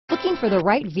Looking for the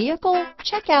right vehicle?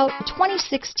 Check out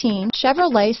 2016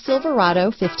 Chevrolet Silverado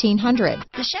 1500.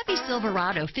 The Chevy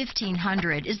Silverado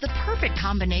 1500 is the perfect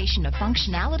combination of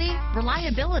functionality,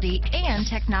 reliability, and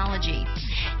technology.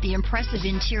 The impressive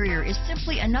interior is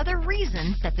simply another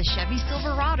reason that the Chevy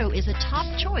Silverado is a top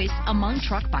choice among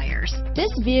truck buyers.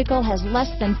 This vehicle has less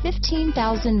than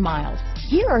 15,000 miles.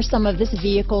 Here are some of this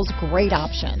vehicle's great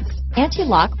options: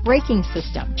 anti-lock braking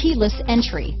system, keyless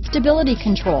entry, stability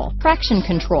control, traction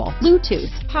control,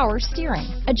 Bluetooth, power steering,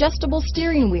 adjustable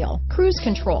steering wheel, cruise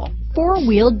control,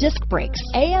 four-wheel disc brakes,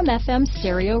 AM/FM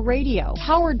stereo radio,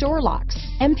 power door locks,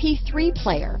 MP3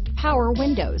 player, power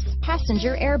windows,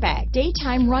 passenger airbag,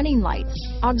 daytime running lights,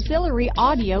 auxiliary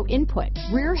audio input,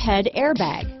 rear head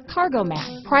airbag, cargo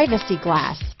mat, privacy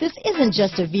glass. This isn't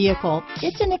just a vehicle,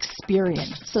 it's an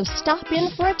experience. So stop in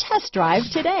for a test drive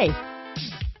today.